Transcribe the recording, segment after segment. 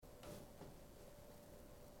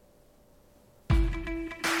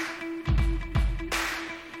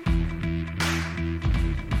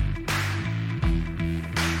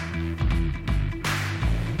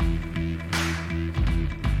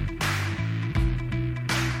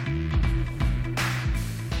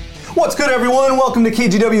What's good, everyone? Welcome to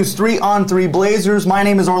KGW's 3-on-3 Blazers. My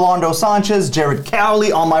name is Orlando Sanchez, Jared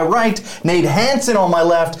Cowley on my right, Nate Hansen on my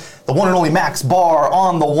left, the one and only Max Barr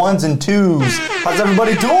on the ones and twos. How's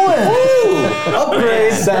everybody doing? Woo!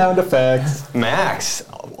 Upgrade. Sound effects. Max,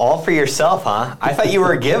 all for yourself, huh? I thought you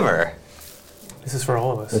were a giver. This is for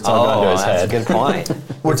all of us. It's all gone to his that's head. a good point.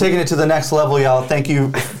 We're taking it to the next level, y'all. Thank you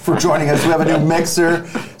for joining us. We have a new mixer,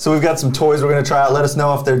 so we've got some toys we're going to try out. Let us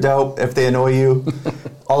know if they're dope, if they annoy you.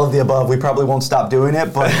 All of the above. We probably won't stop doing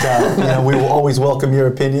it, but we will always welcome your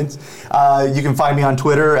opinions. You can find me on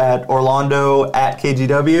Twitter at Orlando at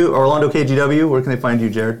KGW. Orlando KGW. Where can they find you,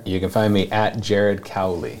 Jared? You can find me at Jared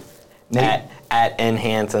Cowley. at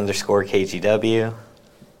enhance_KGW.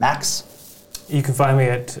 Max? You can find me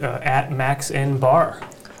at MaxNBar.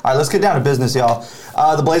 All right, let's get down to business, y'all.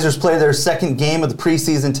 The Blazers play their second game of the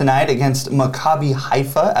preseason tonight against Maccabi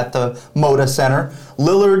Haifa at the Moda Center.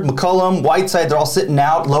 Lillard, McCollum, Whiteside, they're all sitting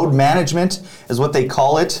out. Load management is what they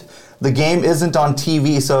call it. The game isn't on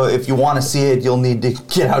TV, so if you want to see it, you'll need to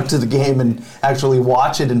get out to the game and actually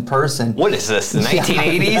watch it in person. What is this, the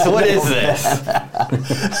 1980s? What is this?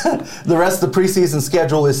 The rest of the preseason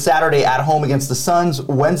schedule is Saturday at home against the Suns,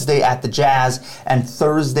 Wednesday at the Jazz, and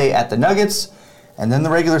Thursday at the Nuggets. And then the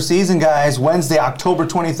regular season, guys, Wednesday, October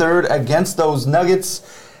 23rd, against those Nuggets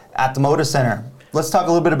at the Moda Center. Let's talk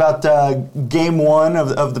a little bit about game one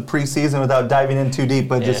of the preseason without diving in too deep,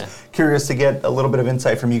 but just curious to get a little bit of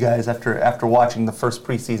insight from you guys after watching the first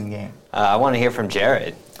preseason game. I want to hear from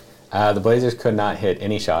Jared. The Blazers could not hit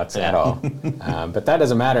any shots at all. But that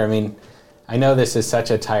doesn't matter. I mean, I know this is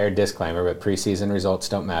such a tired disclaimer, but preseason results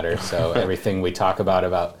don't matter. So everything we talk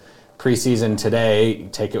about preseason today,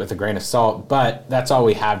 take it with a grain of salt. But that's all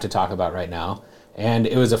we have to talk about right now. And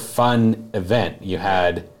it was a fun event. You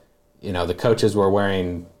had, the coaches were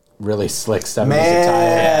wearing really slick 70s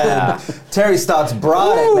attire. Terry Stotts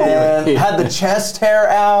brought it, man. Had the chest hair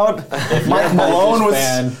out. Mike Malone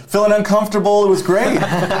was feeling uncomfortable. It was great.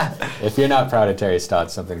 If you're not proud of Terry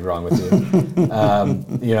Stotts, something's wrong with you.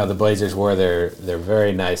 The Blazers wore their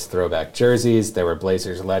very nice throwback jerseys. There were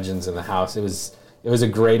Blazers legends in the house. It was a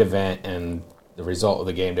great event, and the result of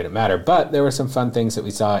the game didn't matter. But there were some fun things that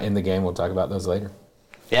we saw in the game. We'll talk about those later.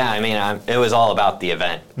 Yeah, I mean, it was all about the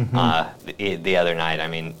event the other night. I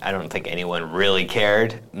mean, I don't think anyone really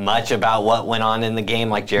cared much about what went on in the game.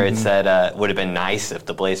 Like Jared said, it would have been nice if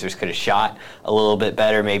the Blazers could have shot a little bit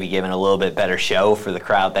better, maybe given a little bit better show for the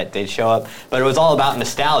crowd that did show up. But it was all about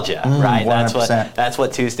nostalgia, right? 100%. That's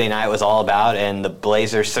what Tuesday night was all about, and the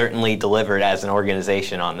Blazers certainly delivered as an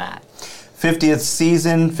organization on that. 50th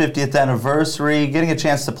season, 50th anniversary, getting a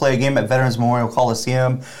chance to play a game at Veterans Memorial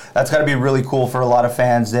Coliseum. That's got to be really cool for a lot of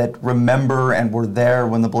fans that remember and were there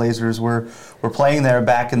when the Blazers were playing there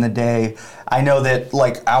back in the day. I know that,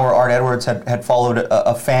 like, our Art Edwards had followed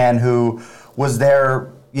a fan who was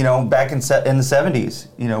there, back in the 70s,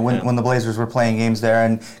 when the Blazers were playing games there,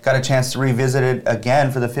 and got a chance to revisit it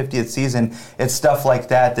again for the 50th season. It's stuff like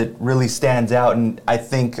that really stands out, and I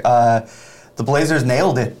think the Blazers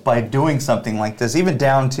nailed it by doing something like this, even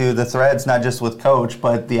down to the threads, not just with Coach,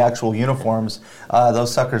 but the actual uniforms.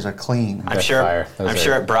 Those suckers are clean. I'm sure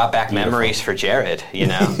it brought back memories for Jared,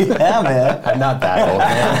 Yeah, man. I'm not that old,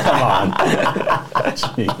 man. Come on.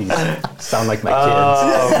 Jeez. Sound like my kids.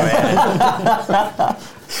 Oh, man.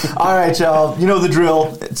 All right, y'all. You know the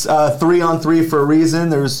drill. It's 3-on-3 for a reason.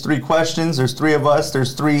 There's 3 questions. There's 3 of us.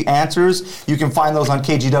 There's 3 answers. You can find those on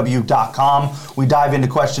KGW.com. We dive into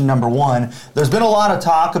question number 1. There's been a lot of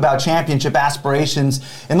talk about championship aspirations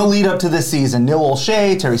in the lead up to this season. Neil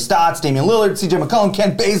Olshey, Terry Stotts, Damian Lillard, CJ McCollum,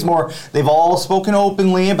 Kent Bazemore. They've all spoken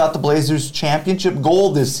openly about the Blazers' championship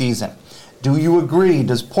goal this season. Do you agree?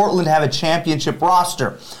 Does Portland have a championship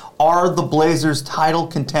roster? Are the Blazers title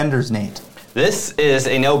contenders, Nate? This is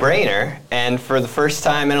a no-brainer, and for the first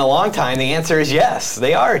time in a long time, the answer is yes.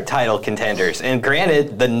 They are title contenders. And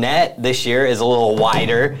granted, the net this year is a little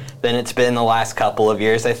wider than it's been the last couple of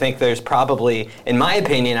years. I think there's probably, in my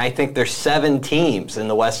opinion, I think there's 7 teams in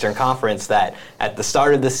the Western Conference that at the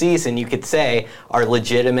start of the season you could say are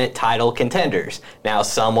legitimate title contenders. Now,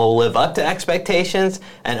 some will live up to expectations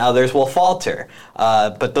and others will falter.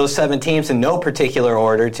 But those 7 teams in no particular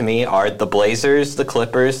order to me are the Blazers, the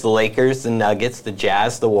Clippers, the Lakers, the Nuggets, the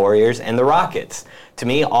Jazz, the Warriors, and the Rockets. To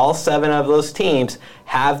me, all 7 of those teams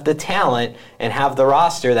have the talent and have the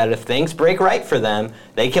roster that if things break right for them,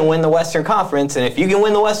 they can win the Western Conference. And if you can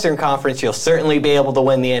win the Western Conference, you'll certainly be able to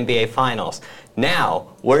win the NBA Finals. Now,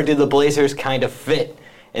 where do the Blazers kind of fit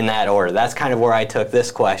in that order. That's kind of where I took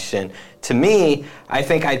this question. To me, I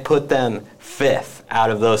think I'd put them 5th out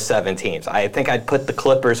of those 7 teams. I think I'd put the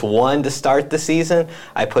Clippers 1 to start the season.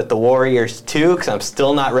 I put the Warriors 2 because I'm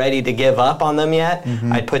still not ready to give up on them yet.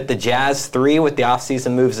 I'd put the Jazz 3 with the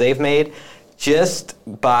offseason moves they've made. Just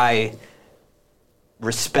by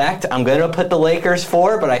respect, I'm going to put the Lakers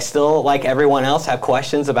 4, but I still, like everyone else, have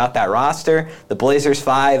questions about that roster. The Blazers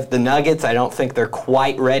 5, the Nuggets, I don't think they're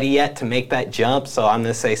quite ready yet to make that jump, so I'm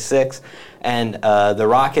going to say 6. And the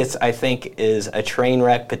Rockets, I think, is a train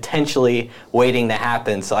wreck potentially waiting to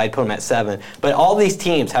happen, so I'd put them at 7. But all these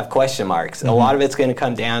teams have question marks. A lot of it's going to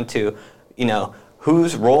come down to,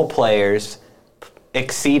 whose role players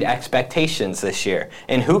exceed expectations this year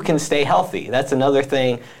and who can stay healthy. That's another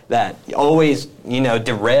thing that always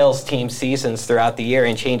derails team seasons throughout the year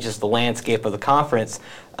and changes the landscape of the conference.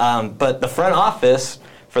 But the front office,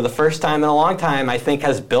 for the first time in a long time, I think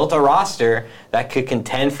has built a roster that could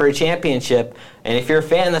contend for a championship. And if you're a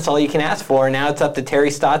fan, that's all you can ask for. Now it's up to Terry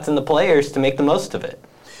Stotts and the players to make the most of it.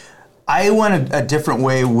 I went a different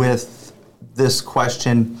way with this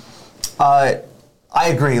question. I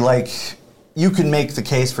agree. You can make the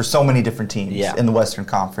case for so many different teams in the Western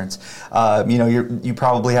Conference. You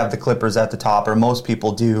probably have the Clippers at the top, or most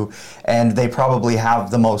people do, and they probably have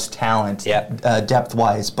the most talent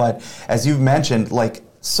depth-wise. But as you've mentioned,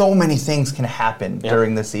 so many things can happen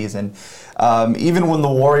during the season. Even when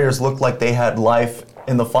the Warriors looked like they had life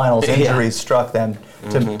in the finals, injuries struck them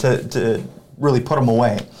to really put them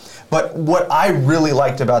away. But what I really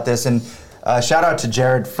liked about this, and shout out to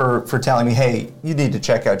Jared for telling me, hey, you need to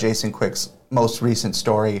check out Jason Quick's most recent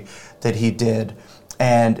story that he did.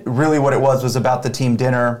 And really what it was about the team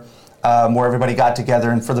dinner where everybody got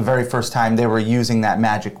together, and for the very first time they were using that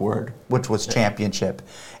magic word, which was championship.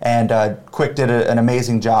 And Quick did an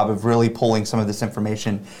amazing job of really pulling some of this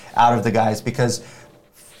information out of the guys, because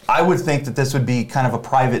I would think that this would be kind of a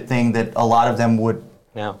private thing that a lot of them wouldn't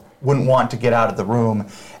want to get out of the room.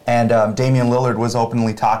 And Damian Lillard was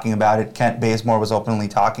openly talking about it. Kent Bazemore was openly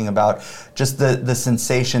talking about just the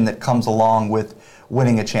sensation that comes along with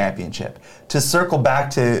winning a championship. To circle back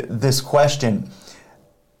to this question,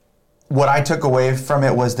 what I took away from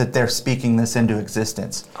it was that they're speaking this into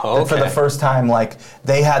existence. That for the first time,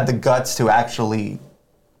 they had the guts to actually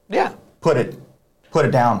put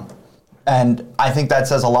it down. And I think that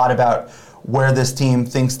says a lot about where this team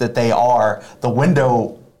thinks that they are. The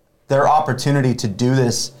window, their opportunity to do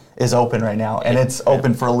this is open right now, and it's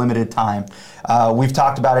open for a limited time. We've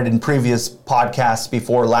talked about it in previous podcasts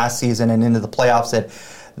before last season and into the playoffs, that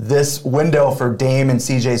this window for Dame and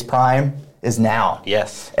CJ's prime is now.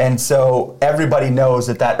 Yes. And so everybody knows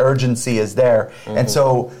that urgency is there. And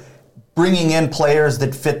so bringing in players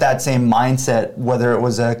that fit that same mindset, whether it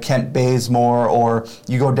was a Kent Bazemore or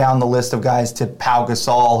you go down the list of guys to Pau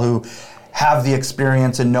Gasol, who have the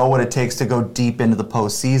experience and know what it takes to go deep into the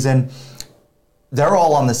postseason, they're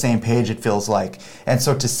all on the same page, it feels like. And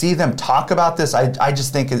so to see them talk about this, I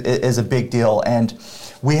just think is a big deal. And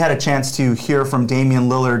we had a chance to hear from Damian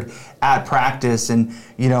Lillard at practice, and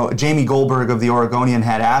Jamie Goldberg of the Oregonian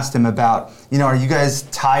had asked him about, are you guys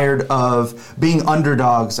tired of being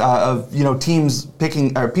underdogs, of teams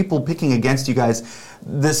picking or people picking against you guys?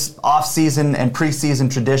 This off-season and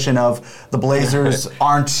preseason tradition of the Blazers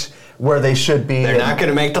aren't where they should be. They're not going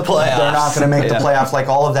to make the playoffs. They're not going to make the playoffs,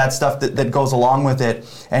 all of that stuff that goes along with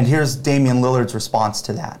it. And here's Damian Lillard's response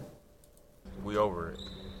to that. We over it.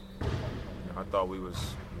 I thought we was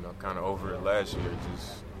kind of over it last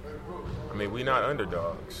year. We not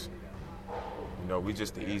underdogs. We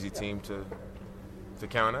just the easy team to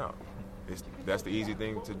count out. That's the easy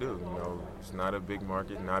thing to do. It's not a big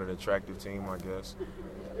market, not an attractive team, I guess.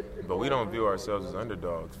 But we don't view ourselves as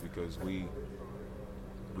underdogs because we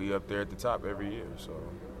up there at the top every year. So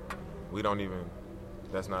we don't even,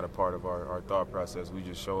 that's not a part of our thought process. We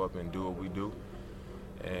just show up and do what we do.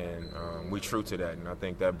 And we true to that. And I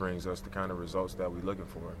think that brings us the kind of results that we're looking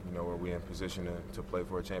for, where we're in position to play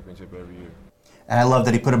for a championship every year. And I love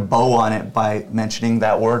that he put a bow on it by mentioning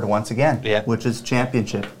that word once again, which is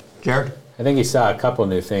championship. Jared? I think he saw a couple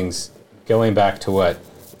new things. Going back to what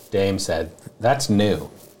Dame said, that's new.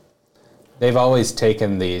 They've always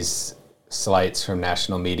taken these slights from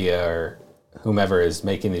national media or whomever is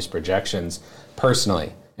making these projections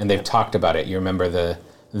personally, and they've talked about it. You remember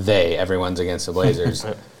everyone's against the Blazers.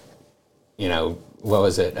 What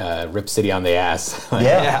was it? Rip City on the ass. All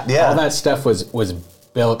that stuff was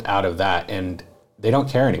built out of that, and they don't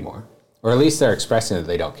care anymore. Or at least they're expressing that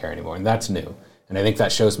they don't care anymore, and that's new. And I think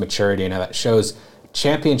that shows maturity, and that shows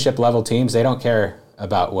championship-level teams, they don't care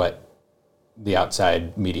about what the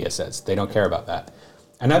outside media says. They don't care about that.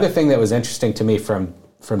 Another thing that was interesting to me from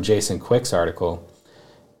from Jason Quick's article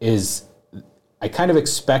is I kind of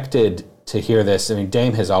expected to hear this. I mean,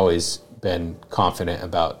 Dame has always been confident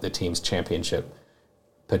about the team's championship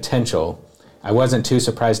potential. I wasn't too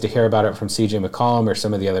surprised to hear about it from CJ McCollum or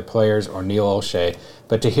some of the other players or Neil Olshey,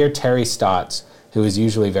 but to hear Terry Stotts, who is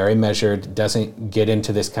usually very measured, doesn't get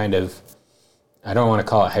into this kind of, I don't want to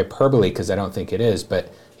call it hyperbole because I don't think it is,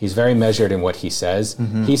 but he's very measured in what he says.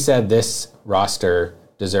 Mm-hmm. He said this roster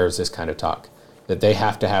deserves this kind of talk, that they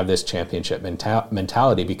have to have this championship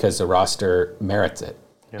mentality because the roster merits it.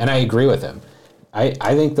 Yeah. And I agree with him. I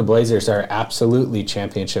think the Blazers are absolutely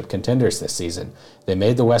championship contenders this season. They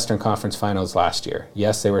made the Western Conference Finals last year.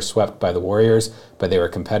 Yes, they were swept by the Warriors, but they were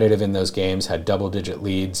competitive in those games, had double-digit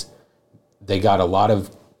leads. They got a lot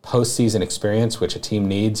of postseason experience, which a team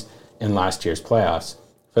needs in last year's playoffs.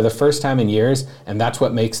 For the first time in years, and that's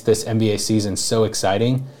what makes this NBA season so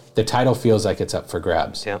exciting, the title feels like it's up for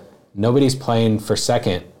grabs. Yeah. Nobody's playing for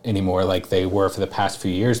second anymore like they were for the past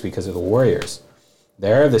few years because of the Warriors.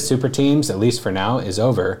 The super teams, at least for now, is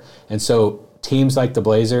over. And so teams like the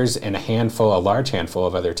Blazers and a large handful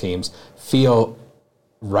of other teams feel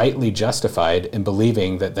rightly justified in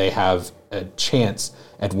believing that they have a chance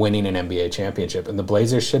at winning an NBA championship. And the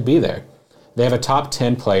Blazers should be there. They have a top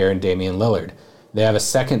 10 player in Damian Lillard. They have a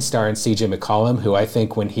second star in CJ McCollum, who I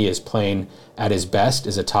think when he is playing at his best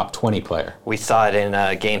is a top 20 player. We saw it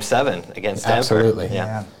in Game 7 against Denver. Absolutely.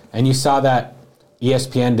 Yeah. And you saw that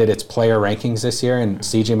ESPN did its player rankings this year, and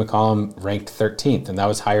CJ McCollum ranked 13th, and that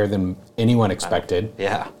was higher than anyone expected.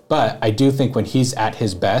 Yeah. But I do think when he's at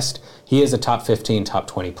his best, he is a top 15, top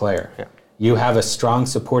 20 player. Yeah. You have a strong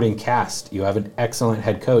supporting cast. You have an excellent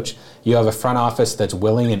head coach. You have a front office that's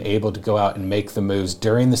willing and able to go out and make the moves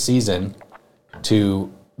during the season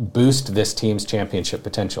to boost this team's championship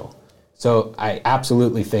potential. So I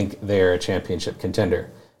absolutely think they're a championship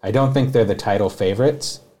contender. I don't think they're the title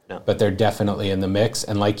favorites, but they're definitely in the mix.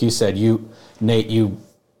 And like you said, Nate,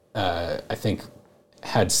 I think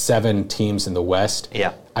had 7 teams in the West.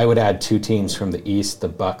 Yeah. I would add 2 teams from the East, the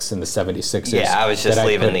Bucks and the 76ers. Yeah, I was just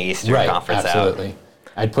leaving the Eastern Conference absolutely. out.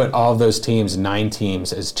 I'd put all of those teams, 9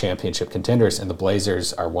 teams, as championship contenders, and the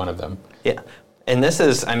Blazers are one of them. Yeah. And this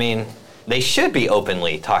is, I mean, they should be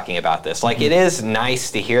openly talking about this. Like, it is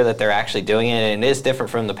nice to hear that they're actually doing it, and it is different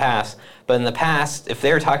from the past. But in the past, if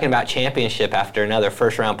they were talking about championship after another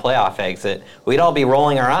first-round playoff exit, we'd all be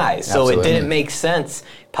rolling our eyes. Absolutely. So it didn't make sense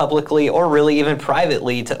publicly or really even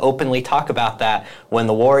privately to openly talk about that when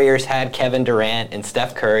the Warriors had Kevin Durant and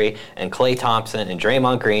Steph Curry and Klay Thompson and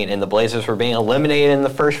Draymond Green and the Blazers were being eliminated in the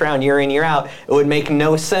first round year in, year out. It would make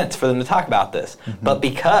no sense for them to talk about this. Mm-hmm. But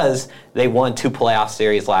because they won 2 playoff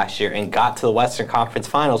series last year and got to the Western Conference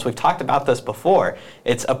Finals, we've talked about this before,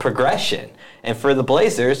 it's a progression. And for the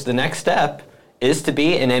Blazers, the next step is to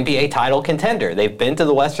be an NBA title contender. They've been to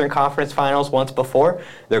the Western Conference Finals once before.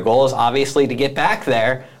 Their goal is obviously to get back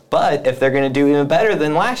there, but if they're going to do even better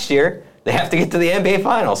than last year, they have to get to the NBA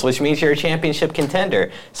Finals, which means you're a championship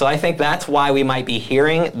contender. So I think that's why we might be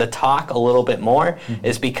hearing the talk a little bit more,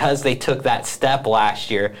 is because they took that step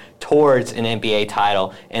last year towards an NBA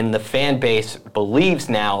title, and the fan base believes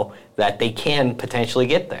now that they can potentially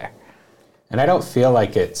get there. And I don't feel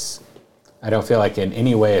like in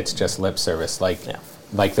any way it's just lip service.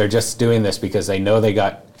 Like they're just doing this because they know they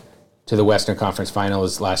got to the Western Conference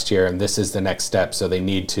Finals last year and this is the next step, so they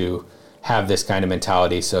need to have this kind of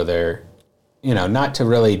mentality. So they're, not to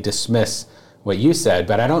really dismiss what you said,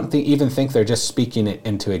 but I don't even think they're just speaking it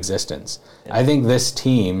into existence. Yeah. I think this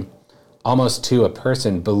team, almost to a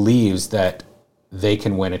person, believes that they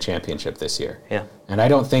can win a championship this year. Yeah. And I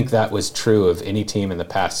don't think that was true of any team in the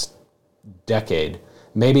past decade.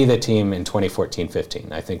 Maybe the team in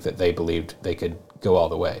 2014-15. I think that they believed they could go all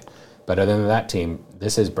the way. But other than that team,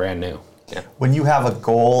 this is brand new. Yeah. When you have a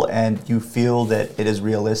goal and you feel that it is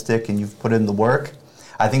realistic and you've put in the work,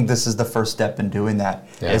 I think this is the first step in doing that,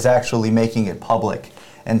 is actually making it public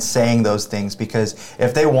and saying those things. Because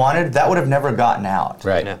if they wanted, that would have never gotten out.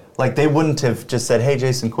 Right. Yeah. Like, they wouldn't have just said, hey,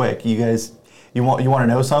 Jason Quick, you guys, you want to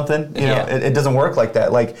know something? It doesn't work like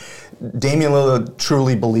that. Like, Damian Lillard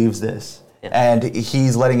truly believes this. Yeah. And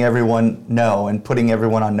he's letting everyone know and putting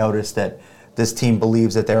everyone on notice that this team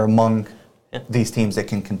believes that they're among these teams that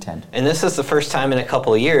can contend. And this is the first time in a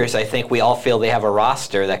couple of years, I think we all feel they have a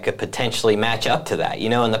roster that could potentially match up to that.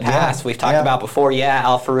 In the past, we've talked about before,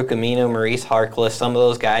 Al-Farouq Aminu, Maurice Harkless, some of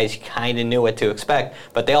those guys, you kind of knew what to expect,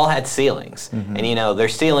 but they all had ceilings. Mm-hmm. And, their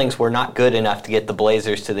ceilings were not good enough to get the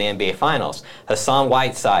Blazers to the NBA Finals. Hassan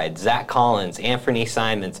Whiteside, Zach Collins, Anthony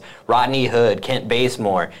Simons, Rodney Hood, Kent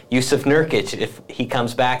Bazemore, Yusuf Nurkic, if he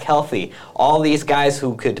comes back healthy. All these guys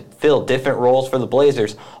who could fill different roles for the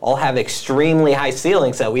Blazers all have extreme extremely high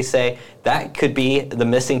ceilings that we say that could be the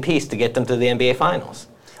missing piece to get them to the NBA Finals.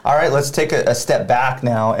 All right, let's take a step back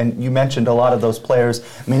now. And you mentioned a lot of those players,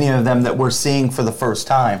 many of them that we're seeing for the first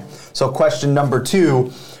time. So question number 2,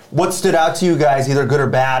 what stood out to you guys, either good or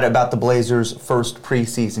bad, about the Blazers' first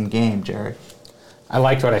preseason game, Jerry? I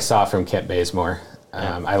liked what I saw from Kent Bazemore.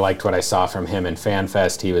 I liked what I saw from him in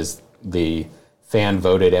FanFest. He was the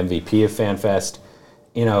fan-voted MVP of FanFest.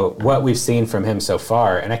 You know, what we've seen from him so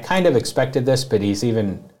far, and I kind of expected this, but he's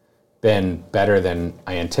even been better than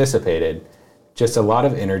I anticipated. Just a lot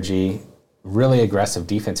of energy, really aggressive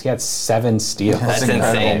defense. He had 7 steals. That's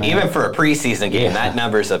insane. Even for a preseason game, that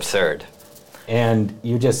number's absurd. And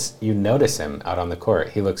you notice him out on the court.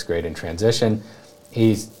 He looks great in transition.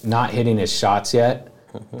 He's not hitting his shots yet,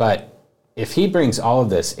 but if he brings all of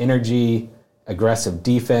this energy, aggressive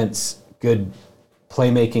defense, good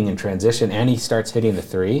playmaking in transition, and he starts hitting the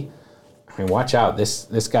 3, I mean, watch out. This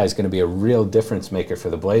guy's going to be a real difference maker for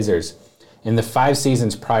the Blazers. In the 5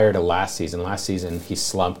 seasons prior to last season he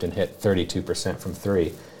slumped and hit 32% from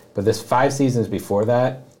 3. But this 5 seasons before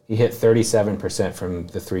that, he hit 37% from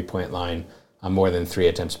the 3-point line on more than 3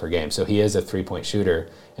 attempts per game. So he is a 3-point shooter.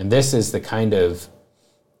 And this is the kind of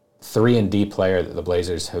 3-and-D player that the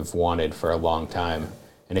Blazers have wanted for a long time.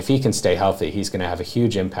 And if he can stay healthy, he's going to have a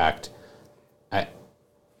huge impact.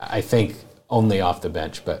 I think only off the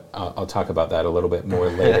bench, but I'll talk about that a little bit more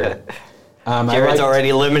later. Jared's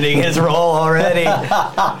already limiting his role already.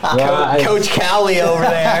 Coach Cowley over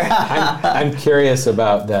there. I'm curious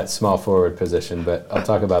about that small forward position, but I'll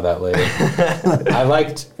talk about that later. I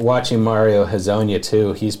liked watching Mario Hezonja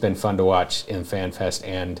too. He's been fun to watch in FanFest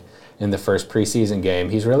and in the first preseason game.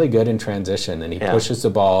 He's really good in transition, and he pushes the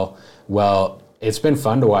ball well. It's been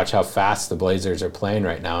fun to watch how fast the Blazers are playing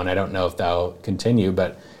right now, and I don't know if that'll continue,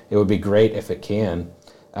 but it would be great if it can.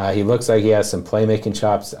 He looks like he has some playmaking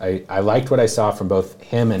chops. I liked what I saw from both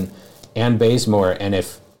him and Bazemore, and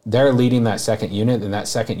if they're leading that second unit, then that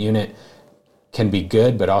second unit can be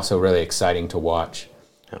good, but also really exciting to watch.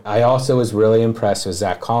 Yep. I also was really impressed with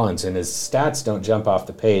Zach Collins, and his stats don't jump off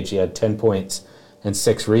the page. He had 10 points and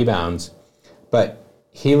 6 rebounds, but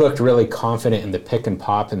he looked really confident in the pick and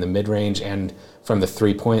pop in the mid-range and from the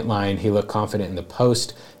 3-point line. He looked confident in the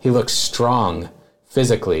post. He looked strong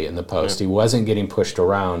physically in the post. He wasn't getting pushed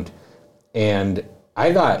around. And I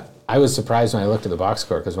was surprised when I looked at the box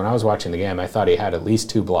score, because when I was watching the game, I thought he had at least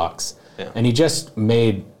 2 blocks. Yeah. And he just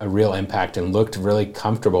made a real impact and looked really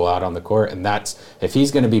comfortable out on the court. And if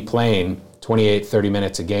he's going to be playing 28, 30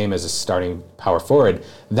 minutes a game as a starting power forward,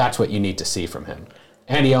 that's what you need to see from him.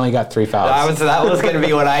 And he only got 3 fouls. That was going to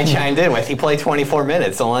be what I chimed in with. He played 24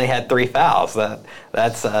 minutes, only had 3 fouls.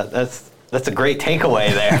 That's a great takeaway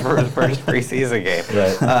there for the first preseason game.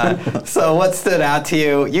 Right. So what stood out to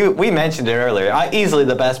you? We mentioned it earlier. Easily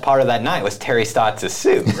the best part of that night was Terry Stotts'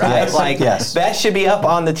 suit, right? Yes. That should be up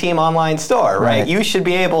on the team online store, right? You should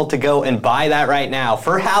be able to go and buy that right now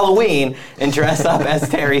for Halloween and dress up as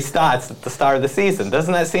Terry Stotts at the start of the season.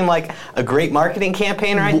 Doesn't that seem like a great marketing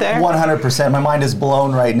campaign right there? 100%. My mind is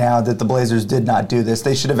blown right now that the Blazers did not do this.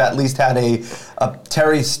 They should have at least had a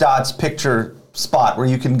Terry Stotts picture spot where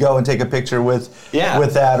you can go and take a picture with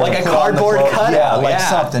that, like a cardboard cutout,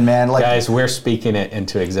 something, man. Guys, we're speaking it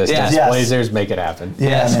into existence. Yes. Blazers, make it happen.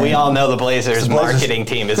 Yes, we all know the Blazers marketing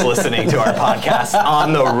team is listening to our podcast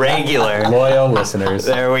on the regular. Loyal listeners.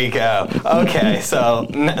 There we go. Okay, so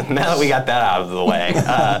now that we got that out of the way,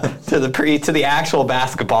 to the actual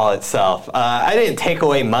basketball itself, I didn't take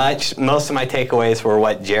away much. Most of my takeaways were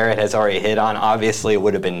what Jared has already hit on. Obviously, it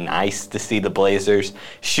would have been nice to see the Blazers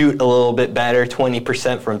shoot a little bit better.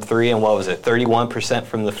 20% from 3 and 31%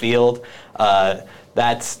 from the field.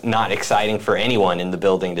 That's not exciting for anyone in the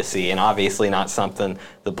building to see, and obviously not something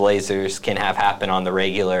the Blazers can have happen in the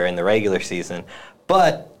regular season.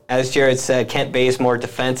 But as Jared said, Kent Bazemore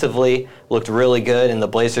defensively looked really good, and the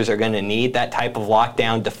Blazers are going to need that type of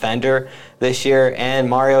lockdown defender this year. And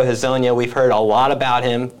Mario Hezonja, we've heard a lot about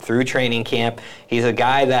him through training camp. He's a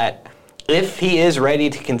guy that, if he is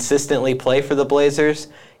ready to consistently play for the Blazers,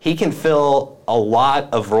 he can fill a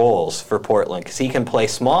lot of roles for Portland, because he can play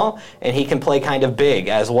small and he can play kind of big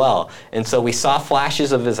as well. And so we saw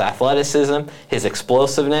flashes of his athleticism, his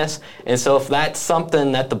explosiveness. And so if that's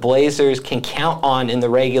something that the Blazers can count on in the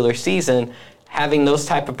regular season, having those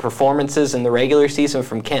type of performances in the regular season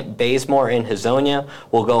from Kent Bazemore and Hezonja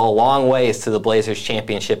will go a long ways to the Blazers'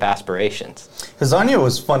 championship aspirations. Hezonja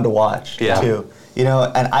was fun to watch, too. You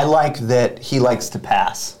know, and I like that he likes to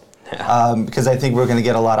pass. because I think we're going to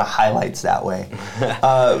get a lot of highlights that way.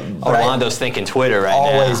 Orlando's thinking Twitter right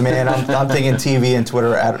now. Always, man. I'm thinking TV and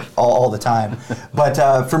Twitter all the time.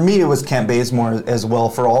 But for me, it was Kent Bazemore as well,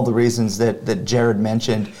 for all the reasons that Jared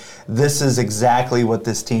mentioned. This is exactly what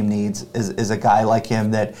this team needs, is a guy like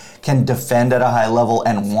him that can defend at a high level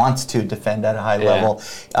and wants to defend at a high level.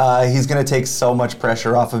 He's going to take so much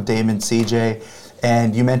pressure off of Damon CJ.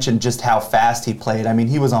 And you mentioned just how fast he played. I mean,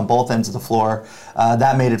 he was on both ends of the floor.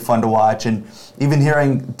 That made it fun to watch. And even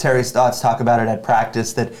hearing Terry Stotts talk about it at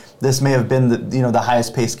practice, that this may have been the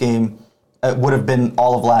highest paced game would have been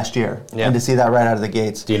all of last year. Yeah. And to see that right out of the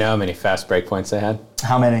gates. Do you know how many fast break points they had?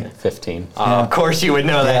 How many? 15. Of course you would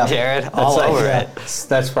know that, Jared. All over it.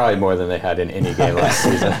 That's probably more than they had in any game last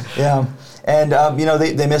season. Yeah. And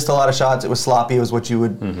they missed a lot of shots. It was sloppy. It was what you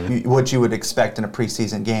would expect in a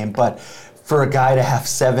preseason game. But for a guy to have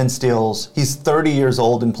 7 steals, he's 30 years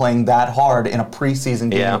old and playing that hard in a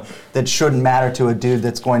preseason game that shouldn't matter to a dude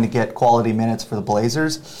that's going to get quality minutes for the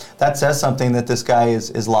Blazers. That says something that this guy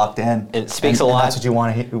is locked in. It speaks a lot. That's what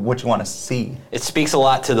you want to see. It speaks a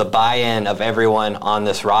lot to the buy-in of everyone on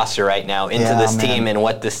this roster right now into this team and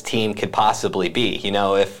what this team could possibly be. You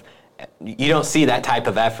know, if you don't see that type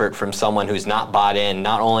of effort from someone who's not bought in,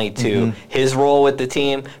 not only to his role with the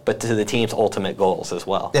team, but to the team's ultimate goals as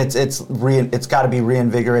well. It's got to be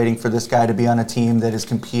reinvigorating for this guy to be on a team that is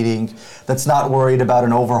competing, that's not worried about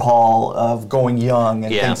an overhaul of going young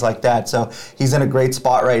and things like that. So he's in a great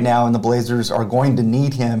spot right now, and the Blazers are going to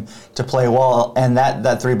need him to play well, and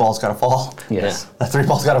that 3 ball's got to fall. Yes. That 3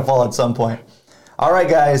 ball's got to fall at some point. All right,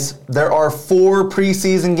 guys, there are 4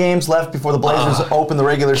 preseason games left before the Blazers open the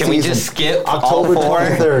regular season. Can we just skip October all 4?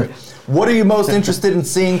 23rd. What are you most interested in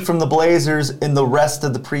seeing from the Blazers in the rest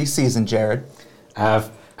of the preseason, Jared? I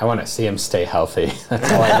want to see them stay healthy.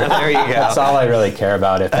 That's all There you go. That's all I really care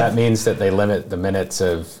about. If that means that they limit the minutes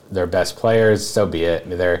of their best players, so be it. I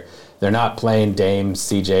mean, they're not playing Dame,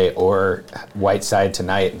 CJ, or Whiteside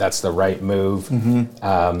tonight. That's the right move.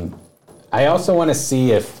 I also want to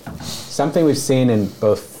see if something we've seen in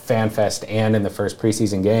both FanFest and in the first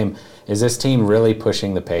preseason game is this team really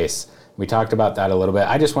pushing the pace. We talked about that a little bit.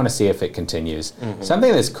 I just want to see if it continues.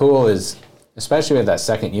 Something that's cool is, especially with that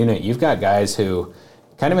second unit, you've got guys who,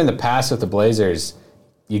 kind of in the past with the Blazers,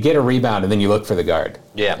 you get a rebound and then you look for the guard.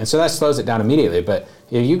 Yeah. And so that slows it down immediately. But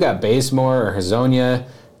if you got Bazemore or Hazonia,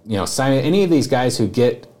 Simon, any of these guys who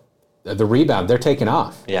get the rebound, they're taking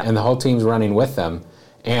off. Yeah. And the whole team's running with them.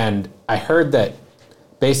 And I heard that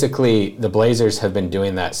basically the Blazers have been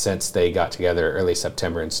doing that since they got together early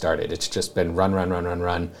September and started. It's just been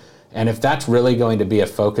run. And if that's really going to be a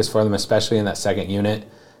focus for them, especially in that second unit,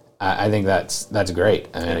 I think that's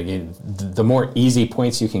great. The more easy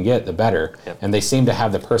points you can get, the better. Yep. And they seem to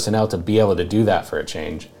have the personnel to be able to do that for a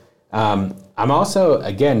change. I'm also,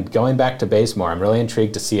 again, going back to Bazemore, I'm really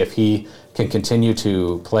intrigued to see if he can continue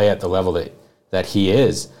to play at the level that he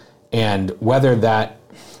is, and whether that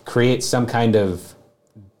creates some kind of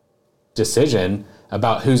decision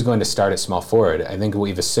about who's going to start at small forward. I think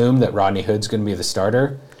we've assumed that Rodney Hood's going to be the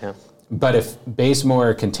starter. Yeah. But if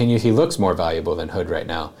Bazemore continues, he looks more valuable than Hood right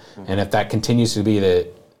now. And if that continues to be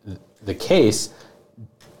the case,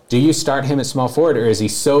 do you start him at small forward, or is he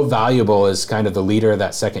so valuable as kind of the leader of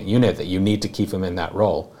that second unit that you need to keep him in that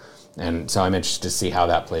role? And so I'm interested to see how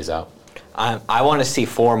that plays out. I want to see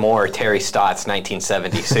 4 more Terry Stotts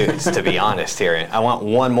 1970 suits, to be honest here. I want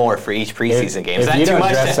 1 more for each preseason game. Is that too much? If you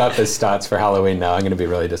don't dress up as Stotts for Halloween now, I'm going to be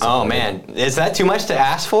really disappointed. Oh, man. Is that too much to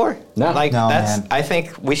ask for? No. Man. I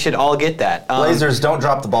think we should all get that. Blazers, don't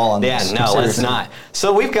drop the ball on this. Yeah, no, let's not.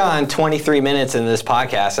 So we've gone 23 minutes into this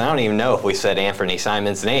podcast, and I don't even know if we said Anthony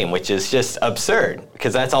Simon's name, which is just absurd,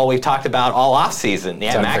 because that's all we've talked about all offseason.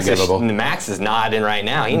 Yeah, Max is nodding right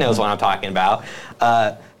now. He knows what I'm talking about.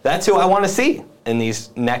 That's who I want to see in these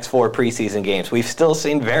next 4 preseason games. We've still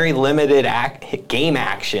seen very limited game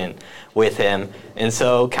action with him, and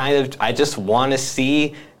so I just want to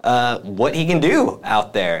see what he can do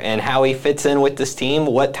out there and how he fits in with this team,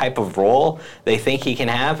 what type of role they think he can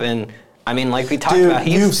have, and I mean, like we talked about,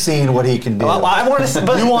 you've seen what he can do. Well, I want to see,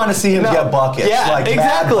 but you want to see him get buckets. Yeah, like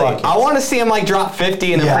exactly. Buckets. I want to see him drop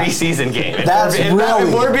 50 in a preseason game.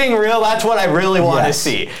 If we're being real, that's what I really want to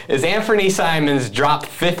see. Is Anthony Simons drop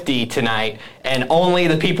 50 tonight and only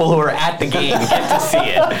the people who are at the game get to see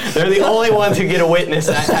it. They're the only ones who get to witness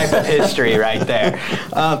that type of history right there.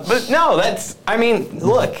 But no,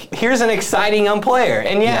 look, here's an exciting young player.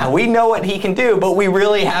 And we know what he can do, but we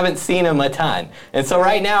really haven't seen him a ton. And so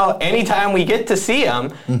right now, anytime we get to see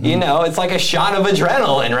him, it's like a shot of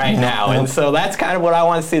adrenaline right now. And so that's kind of what I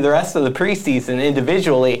want to see the rest of the preseason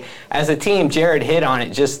individually. As a team, Jared hit on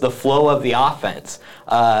it, just the flow of the offense.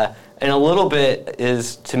 And a little bit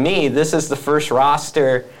is, to me, this is the first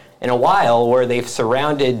roster in a while where they've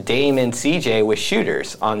surrounded Dame and CJ with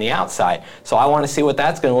shooters on the outside. So I want to see what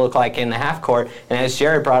that's going to look like in the half court. And as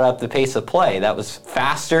Jared brought up the pace of play, that was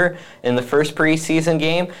faster in the first preseason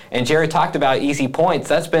game. And Jared talked about easy points.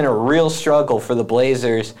 That's been a real struggle for the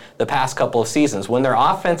Blazers the past couple of seasons. When their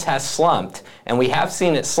offense has slumped, and we have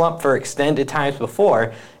seen it slump for extended times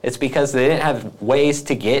before, it's because they didn't have ways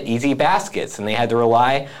to get easy baskets, and they had to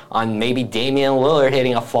rely on maybe Damian Lillard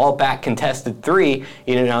hitting a fallback contested three,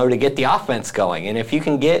 to get the offense going. And if you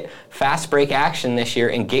can get fast break action this year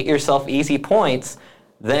and get yourself easy points,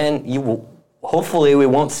 then hopefully we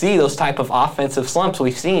won't see those type of offensive slumps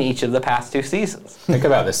we've seen each of the past 2 seasons. Think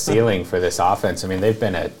about the ceiling for this offense. I mean, they've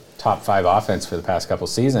been a top 5 offense for the past couple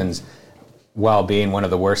seasons, while being one of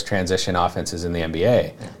the worst transition offenses in the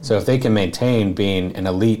NBA. So if they can maintain being an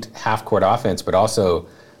elite half-court offense, but also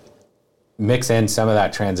mix in some of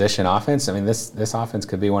that transition offense, I mean, this offense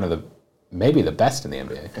could be one of maybe the best in the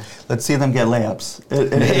NBA. Let's see them get layups.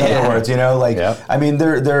 In other words, I mean,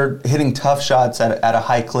 they're hitting tough shots at a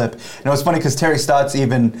high clip. And it was funny because Terry Stotts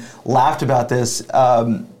even laughed about this.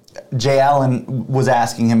 Jay Allen was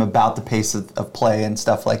asking him about the pace of play and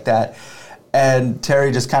stuff like that. And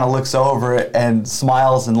Terry just kind of looks over it and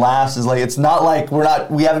smiles and laughs. Is like, it's not like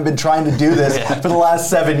we haven't been trying to do this for the last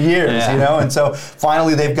 7 years, And so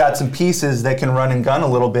finally they've got some pieces that can run and gun a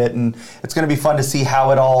little bit, and it's going to be fun to see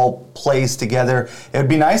how it all plays together. It would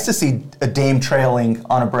be nice to see a Dame trailing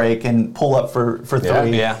on a break and pull up for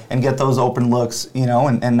three and get those open looks,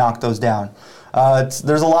 and knock those down.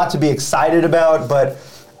 There's a lot to be excited about, but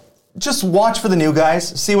just watch for the new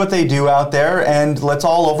guys, see what they do out there, and let's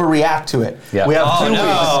all overreact to it. Yeah. We have 2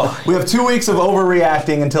 weeks. We have 2 weeks of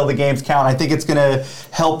overreacting until the games count. I think it's going to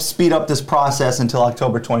help speed up this process until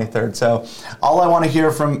October 23rd. So all I want to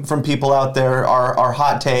hear from people out there are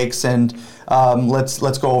hot takes, and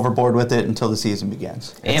let's go overboard with it until the season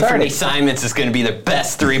begins. Anthony Simons is going to be the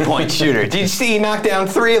best three-point shooter. Did you see he knocked down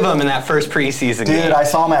 3 of them in that first preseason game? Dude, I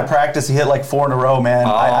saw him at practice. He hit like 4 in a row, man.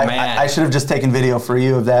 Man. I should have just taken video for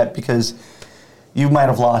you of that because you might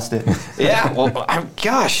have lost it. Yeah, well,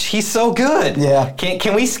 gosh, he's so good. Yeah.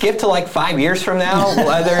 Can we skip to like 5 years from now,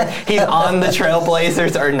 whether he's on the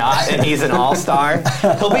Trailblazers or not, and he's an all-star?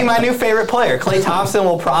 He'll be my new favorite player. Klay Thompson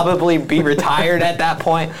will probably be retired at that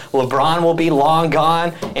point. LeBron will be long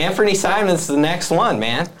gone. Anthony Simons is the next one,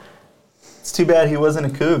 man. It's too bad he wasn't a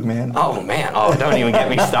Coug, man. Oh, man. Oh, don't even get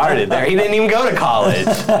me started there. He didn't even go to college.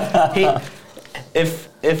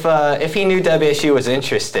 If he knew WSU was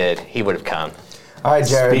interested, he would have come. All right,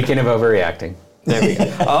 Jared. Speaking of overreacting. There we go.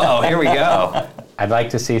 Uh-oh, here we go. I'd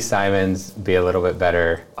like to see Simons be a little bit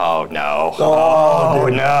better. Oh, no. Oh,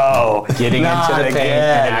 no. Getting Not into the paint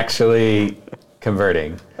again. and actually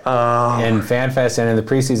converting. In FanFest and in the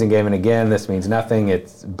preseason game, and again, this means nothing.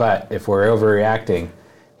 But if we're overreacting,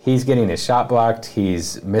 he's getting his shot blocked.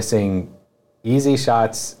 He's missing easy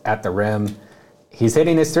shots at the rim. He's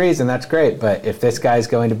hitting his threes, and that's great. But if this guy's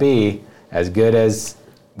going to be as good as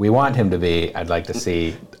we want him to be, I'd like to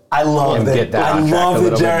see I love get that I on track a love that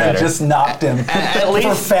little bit Jared better. just knocked him At for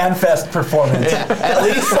least- FanFest performance. At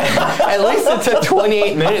least it took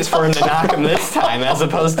 28 minutes for him to knock him this time, as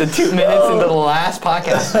opposed to 2 minutes into the last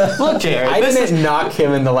podcast. Look, Jared, I this didn't is... knock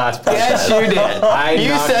him in the last podcast. Yes, you did. You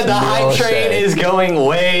knocked said the hype train Milshay. is going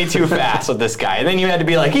way too fast with this guy. And then you had to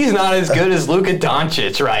be like, he's not as good as Luka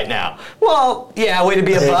Doncic right now. Well, yeah, way to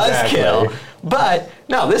be a buzzkill. Exactly. But,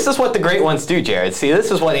 no, this is what the great ones do, Jared. See,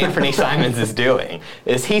 this is what Anthony Simons is doing,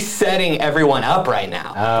 is he's setting everyone up right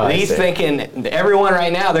now. Oh, I he's see. thinking, everyone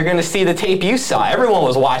right now, they're going to see the tape you saw. Everyone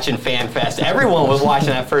was watching FanFest. Everyone was watching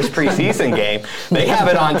that first preseason game. They have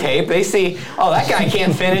it on tape. They see, oh, that guy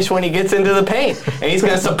can't finish when he gets into the paint. And he's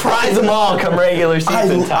going to surprise them all come regular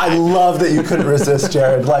season I time. love that you couldn't resist,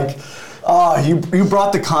 Jared. Like, you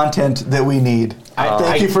brought the content that we need.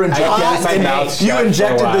 Thank you for injecting this. You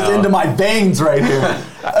injected this into my veins right here.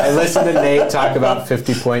 I listened to Nate talk about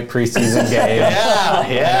 50-point preseason game.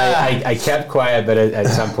 Yeah. I kept quiet, but at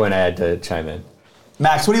some point I had to chime in.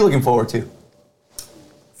 Max, what are you looking forward to?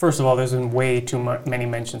 First of all, there's been way too many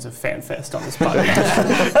mentions of FanFest on this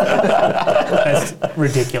podcast. That's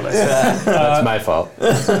ridiculous. That's my fault.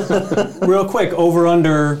 Real quick, over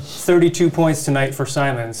under 32 points tonight for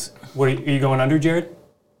Simons. Are you going under, Jared?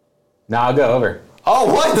 No, I'll go over.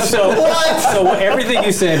 Oh, what? So everything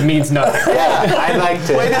you said means nothing. Yeah, I'd like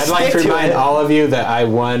to remind it. all of you that I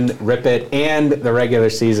won Rip It and the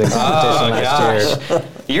regular season competition last year.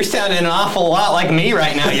 You're sounding an awful lot like me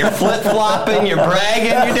right now. You're flip-flopping, you're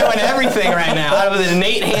bragging, you're doing everything right now. Out of the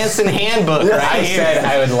Nate Hansen handbook right I here. said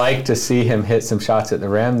I would like to see him hit some shots at the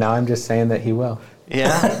rim. Now I'm just saying that he will.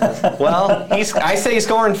 Yeah. Well, I say he's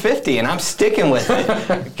scoring 50, and I'm sticking with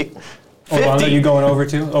it. Hold on, are you going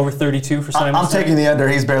over 32 for Simons? I'm taking the under.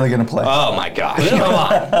 He's barely going to play. Oh, my gosh. Come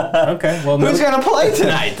on. Okay, well, Who's going to play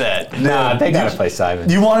tonight, then? Nah, they got to play Simon.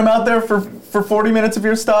 You want him out there for 40 minutes of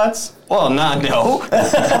your stats? Well, no.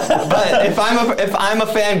 But if I'm a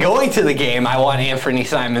fan going to the game, I want Anthony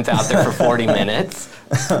Simons out there for 40 minutes.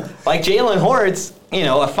 Like Jalen Horde's,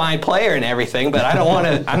 a fine player and everything, but I don't want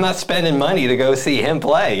to. I'm not spending money to go see him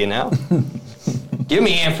play. Give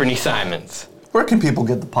me Anthony Simons. Where can people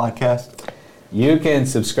get the podcast? You can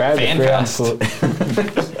subscribe to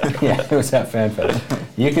FanFest. Yeah, it was at FanFest.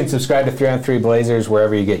 You can subscribe to 3 on 3 Blazers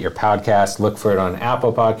wherever you get your podcast. Look for it on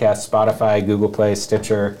Apple Podcasts, Spotify, Google Play,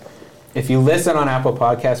 Stitcher. If you listen on Apple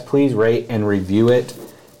Podcasts, please rate and review it.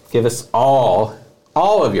 Give us all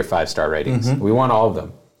of your 5-star ratings. Mm-hmm. We want all of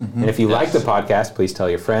them. And if you like the podcast, please tell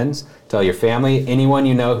your friends, tell your family, anyone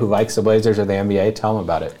you know who likes the Blazers or the NBA, tell them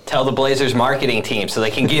about it. Tell the Blazers marketing team so they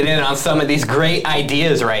can get in on some of these great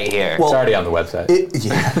ideas right here. It's already on the website.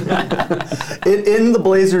 In the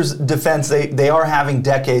Blazers' defense, they are having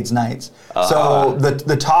decades nights. So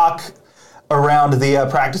the talk around the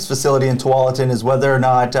practice facility in Tualatin is whether or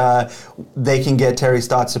not they can get Terry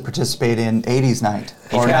Stotts to participate in 80s night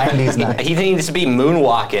or 90s night. He needs to be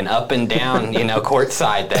moonwalking up and down,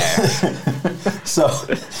 courtside there. So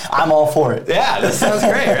I'm all for it. Yeah, this sounds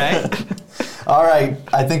great, right? All right,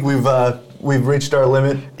 I think we've reached our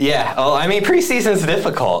limit. Yeah, well, preseason's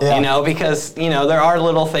difficult, because, there are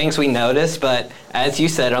little things we notice, but as you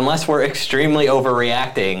said, unless we're extremely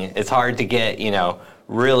overreacting, it's hard to get,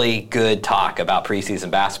 really good talk about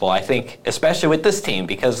preseason basketball. I think, especially with this team,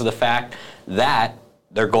 because of the fact that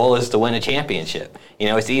their goal is to win a championship.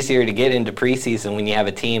 It's easier to get into preseason when you have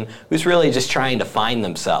a team who's really just trying to find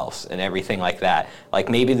themselves and everything like that. Like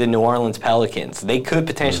maybe the New Orleans Pelicans. They could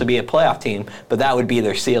potentially be a playoff team, but that would be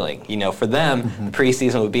their ceiling. For them, the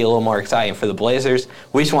preseason would be a little more exciting. For the Blazers,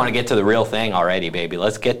 we just want to get to the real thing already, baby.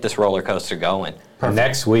 Let's get this roller coaster going.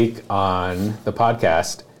 Next week on the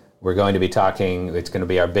podcast, we're going to be talking, it's going to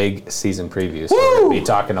be our big season preview. So we're going to be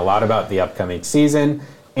talking a lot about the upcoming season,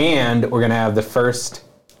 and we're going to have the first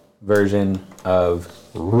version of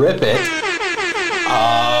Rip It.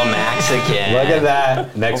 Oh, Max again. Look at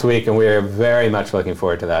that next week, and we're very much looking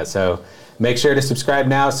forward to that. So make sure to subscribe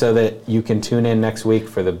now so that you can tune in next week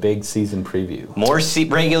for the big season preview. More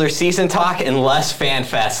regular season talk and less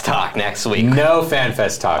FanFest talk next week. No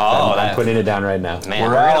FanFest talk. I'm putting it down right now. Man,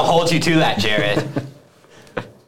 we're going to hold you to that, Jared.